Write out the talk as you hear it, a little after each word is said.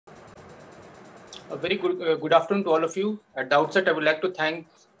A very good afternoon to all of you. At the outset, I would like to thank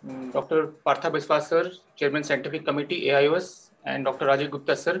Dr. Partha Biswas sir, Chairman Scientific Committee, AIOS, and Dr. Rajiv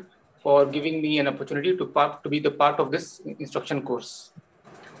Gupta sir for giving me an opportunity to be the part of this instruction course.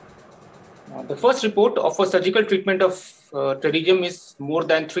 The first report of a surgical treatment of pterygium is more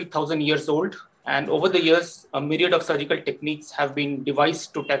than 3,000 years old, and over the years, a myriad of surgical techniques have been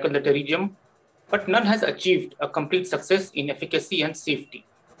devised to tackle the pterygium, but none has achieved a complete success in efficacy and safety.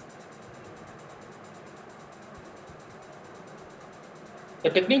 The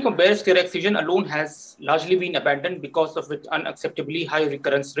technique of bare sclera excision alone has largely been abandoned because of its unacceptably high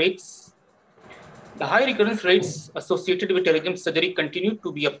recurrence rates. The high recurrence rates associated with pterygium surgery continue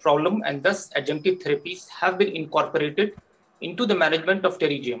to be a problem, and thus adjunctive therapies have been incorporated into the management of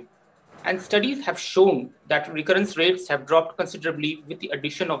pterygium. And studies have shown that recurrence rates have dropped considerably with the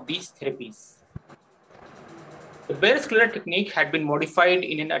addition of these therapies. The bare sclera technique had been modified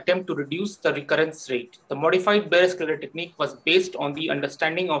in an attempt to reduce the recurrence rate. The modified bare sclera technique was based on the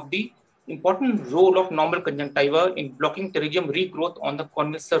understanding of the important role of normal conjunctiva in blocking pterygium regrowth on the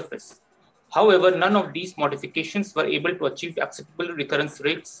corneal surface. However, none of these modifications were able to achieve acceptable recurrence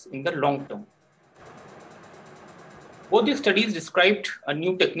rates in the long term. Both these studies described a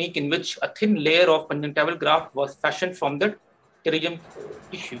new technique in which a thin layer of conjunctival graft was fashioned from the pterygium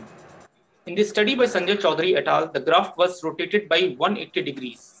tissue. In this study by Sanjay Chaudhary et al., the graft was rotated by 180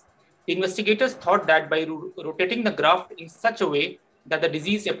 degrees. The investigators thought that by rotating the graft in such a way that the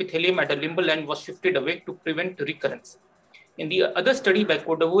diseased epithelium at the limbal end was shifted away to prevent recurrence. In the other study by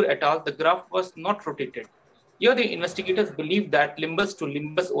Kodavur et al., the graft was not rotated. Here, the investigators believed that limbus to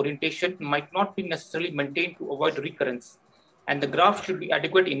limbus orientation might not be necessarily maintained to avoid recurrence, and the graft should be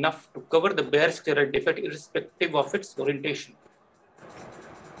adequate enough to cover the bare scleral defect irrespective of its orientation.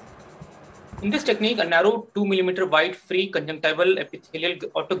 In this technique, a narrow 2 mm wide free conjunctival epithelial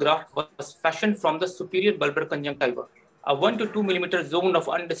autograft was fashioned from the superior bulbar conjunctiva. A 1 to 2 mm zone of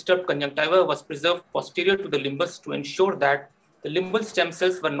undisturbed conjunctiva was preserved posterior to the limbus to ensure that the limbal stem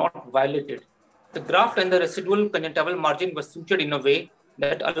cells were not violated. The graft and the residual conjunctival margin were sutured in a way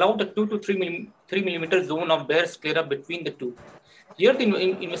that allowed a 2 to 3 mm zone of bare sclera between the two. Here, the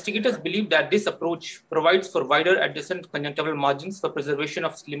investigators believe that this approach provides for wider adjacent conjunctival margins for preservation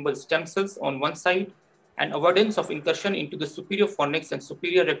of limbal stem cells on one side and avoidance of incursion into the superior fornix and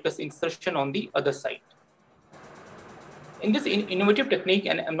superior rectus insertion on the other side. In this innovative technique,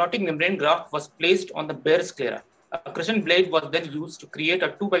 an amniotic membrane graft was placed on the bare sclera. A crescent blade was then used to create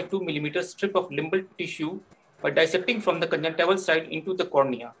a 2 by 2 mm strip of limbal tissue by dissecting from the conjunctival side into the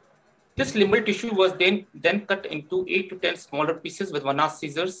cornea. This limbal tissue was then cut into 8 to 10 smaller pieces with Vannas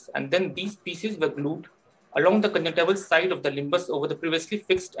scissors, and then these pieces were glued along the conjunctival side of the limbus over the previously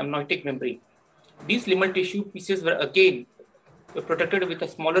fixed amniotic membrane. These limbal tissue pieces were again protected with a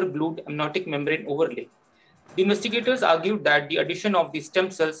smaller glued amniotic membrane overlay. The investigators argued that the addition of these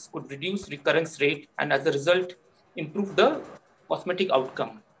stem cells could reduce recurrence rate and as a result improve the cosmetic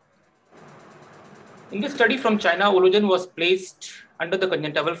outcome. In this study from China, Ologen was placed under the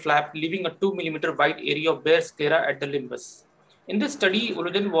conjunctival flap, leaving a 2 mm wide area of bare sclera at the limbus. In this study,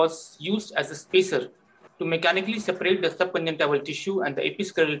 Ologen was used as a spacer to mechanically separate the subconjunctival tissue and the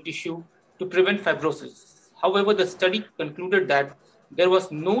episcleral tissue to prevent fibrosis. However, the study concluded that there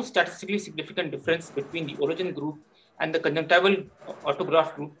was no statistically significant difference between the Ologen group and the conjunctival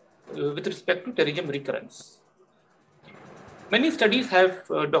autograft group with respect to pterygium recurrence. Many studies have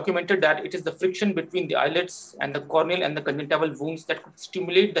documented that it is the friction between the eyelids and the corneal and the conjunctival wounds that could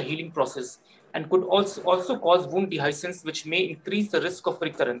stimulate the healing process and could also cause wound dehiscence, which may increase the risk of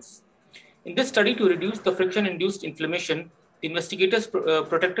recurrence. In this study, to reduce the friction-induced inflammation, the investigators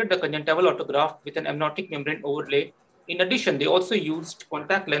protected the conjunctival autograft with an amniotic membrane overlay. In addition, they also used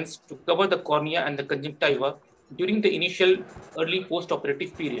contact lens to cover the cornea and the conjunctiva during the initial early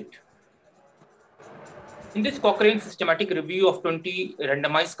post-operative period. In this Cochrane systematic review of 20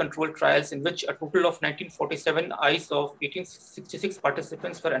 randomized controlled trials in which a total of 1947 eyes of 1866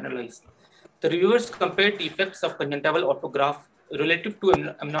 participants were analyzed, the reviewers compared the effects of conjunctival autograft relative to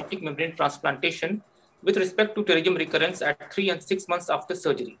an amniotic membrane transplantation with respect to pterygium recurrence at 3 and 6 months after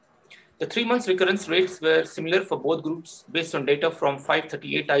surgery. The 3 months recurrence rates were similar for both groups based on data from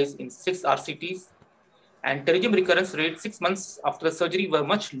 538 eyes in 6 RCTs, and pterygium recurrence rates 6 months after the surgery were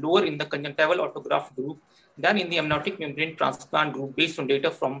much lower in the conjunctival autograft group than in the amniotic membrane transplant group based on data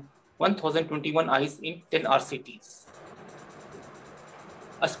from 1,021 eyes in 10 RCTs.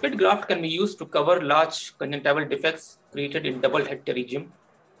 A split graft can be used to cover large conjunctival defects created in double head pterygium.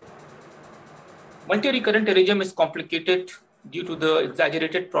 Multi-recurrent pterygium is complicated due to the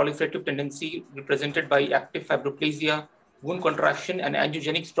exaggerated proliferative tendency represented by active fibroplasia, wound contraction, and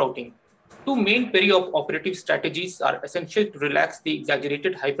angiogenic sprouting. Two main perioperative strategies are essential to relax the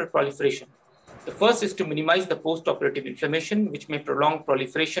exaggerated hyperproliferation. The first is to minimize the post-operative inflammation, which may prolong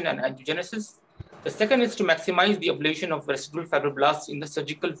proliferation and angiogenesis. The second is to maximize the ablation of residual fibroblasts in the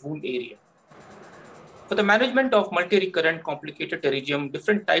surgical wound area. For the management of multi-recurrent complicated pterygium,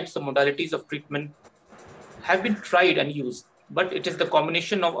 different types of modalities of treatment have been tried and used, but it is the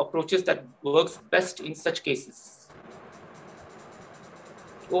combination of approaches that works best in such cases.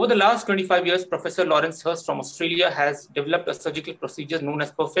 Over the last 25 years, Professor Lawrence Hurst from Australia has developed a surgical procedure known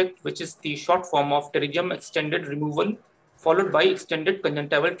as PERFECT, which is the short form of pterygium extended removal followed by extended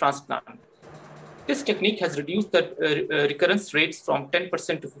conjunctival transplant. This technique has reduced the recurrence rates from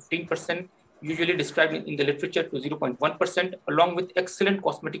 10% to 15%, usually described in the literature to 0.1%, along with excellent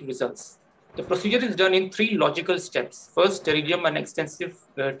cosmetic results. The procedure is done in 3 logical steps. First, pterygium and extensive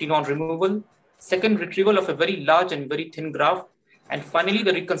tenon removal. Second, retrieval of a very large and very thin graft. And finally,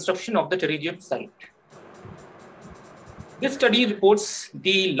 the reconstruction of the pterygium site. This study reports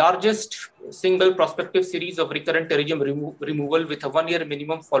the largest single prospective series of recurrent pterygium removal with a 1-year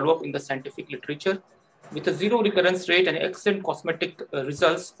minimum follow-up in the scientific literature. With a 0 recurrence rate and excellent cosmetic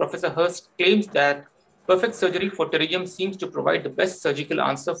results, Professor Hurst claims that perfect surgery for pterygium seems to provide the best surgical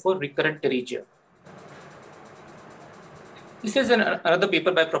answer for recurrent pterygia. This is another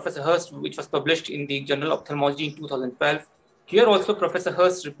paper by Professor Hurst, which was published in the Journal of Ophthalmology in 2012. Here also, Professor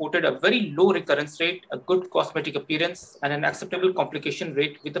Hurst reported a very low recurrence rate, a good cosmetic appearance, and an acceptable complication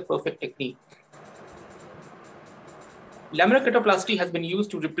rate with the perfect technique. Laminar keratoplasty has been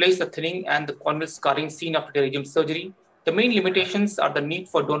used to replace the thinning and the corneal scarring seen after pterygium surgery. The main limitations are the need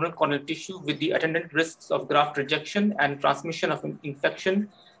for donor corneal tissue with the attendant risks of graft rejection and transmission of infection,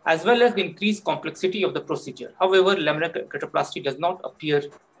 as well as the increased complexity of the procedure. However, laminar keratoplasty does not appear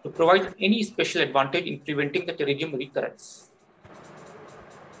to provide any special advantage in preventing the pterygium recurrence.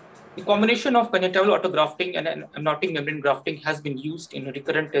 The combination of conjunctival autografting and amniotic membrane grafting has been used in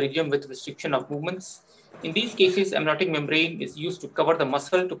recurrent pterygium with restriction of movements. In these cases, amniotic membrane is used to cover the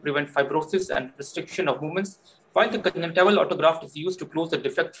muscle to prevent fibrosis and restriction of movements, while the conjunctival autograft is used to close the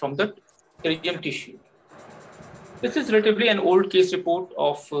defect from the pterygium tissue. This is relatively an old case report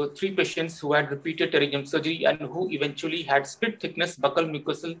of 3 patients who had repeated pterygium surgery and who eventually had split thickness buccal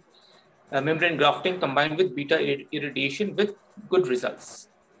mucosal membrane grafting combined with beta irradiation with good results.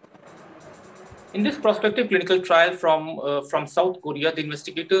 In this prospective clinical trial from South Korea, the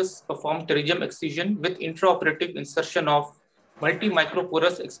investigators performed pterygium excision with intraoperative insertion of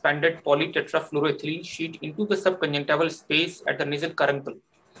multi-microporous expanded polytetrafluoroethylene sheet into the subconjunctival space at the nasal caruncle.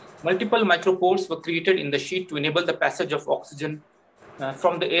 Multiple micropores were created in the sheet to enable the passage of oxygen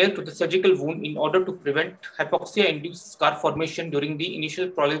from the air to the surgical wound in order to prevent hypoxia-induced scar formation during the initial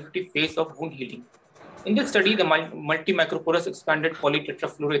proliferative phase of wound healing. In this study, the multi-microporous expanded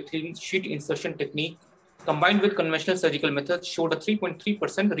polytetrafluoroethylene sheet insertion technique combined with conventional surgical methods showed a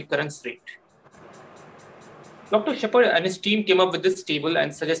 3.3% recurrence rate. Dr. Shepard and his team came up with this table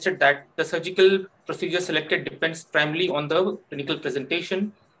and suggested that the surgical procedure selected depends primarily on the clinical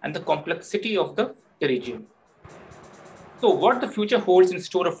presentation and the complexity of the pterygium. So what the future holds in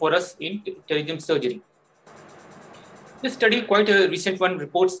store for us in pterygium surgery? This study, quite a recent one,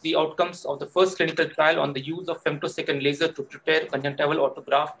 reports the outcomes of the first clinical trial on the use of femtosecond laser to prepare conjunctival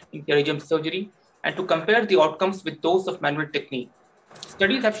autograft in pterygium surgery and to compare the outcomes with those of manual technique.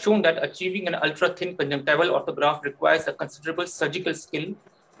 Studies have shown that achieving an ultra-thin conjunctival autograft requires a considerable surgical skill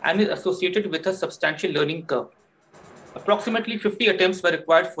and is associated with a substantial learning curve. Approximately 50 attempts were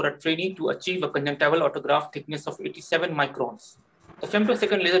required for a trainee to achieve a conjunctival autograft thickness of 87 microns. The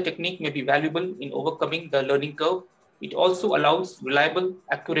femtosecond laser technique may be valuable in overcoming the learning curve. It also allows reliable,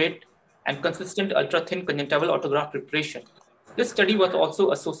 accurate, and consistent ultra-thin conjunctival autograft preparation. This study was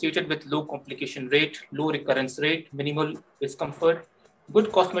also associated with low complication rate, low recurrence rate, minimal discomfort,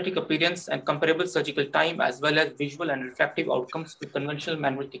 good cosmetic appearance, and comparable surgical time, as well as visual and refractive outcomes with conventional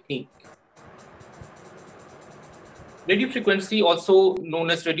manual technique. Radiofrequency, also known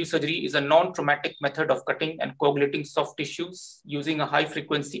as radiosurgery, is a non-traumatic method of cutting and coagulating soft tissues using a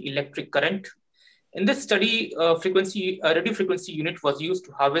high-frequency electric current. In this study, a radiofrequency unit was used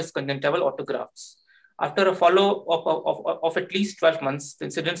to harvest conjunctival autografts. After a follow-up of at least 12 months, the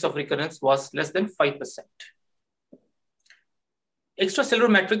incidence of recurrence was less than 5%. Extracellular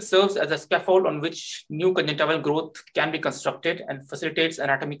matrix serves as a scaffold on which new conjunctival growth can be constructed and facilitates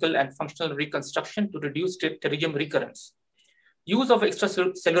anatomical and functional reconstruction to reduce pterygium recurrence. Use of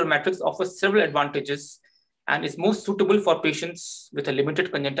extracellular matrix offers several advantages and is most suitable for patients with a limited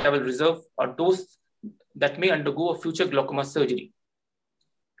conjunctival reserve or those that may undergo a future glaucoma surgery.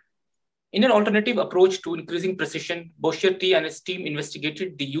 In an alternative approach to increasing precision, Boschier and his team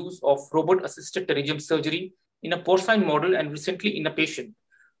investigated the use of robot-assisted pterygium surgery in a porcine model and recently in a patient.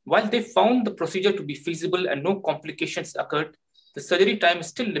 While they found the procedure to be feasible and no complications occurred, the surgery time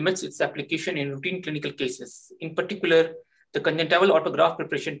still limits its application in routine clinical cases. In particular, the conjunctival autograft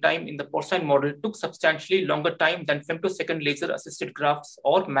preparation time in the porcine model took substantially longer time than femtosecond laser-assisted grafts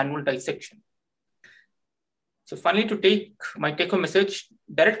or manual dissection. So finally, to take my take-home message,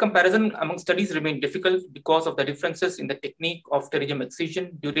 direct comparison among studies remain difficult because of the differences in the technique of pterygium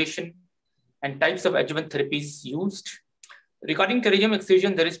excision, duration, and types of adjuvant therapies used. Regarding pterygium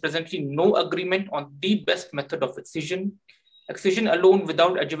excision, there is presently no agreement on the best method of excision. Excision alone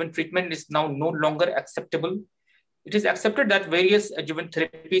without adjuvant treatment is now no longer acceptable. It is accepted that various adjuvant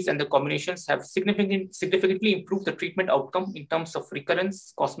therapies and the combinations have significantly improved the treatment outcome in terms of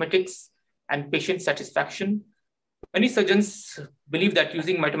recurrence, cosmetics, and patient satisfaction. Many surgeons believe that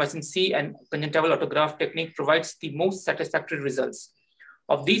using mitomycin C and conjunctival autograft technique provides the most satisfactory results.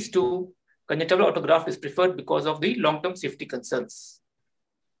 Of these two, conjunctival autograft is preferred because of the long-term safety concerns.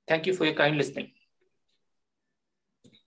 Thank you for your kind listening.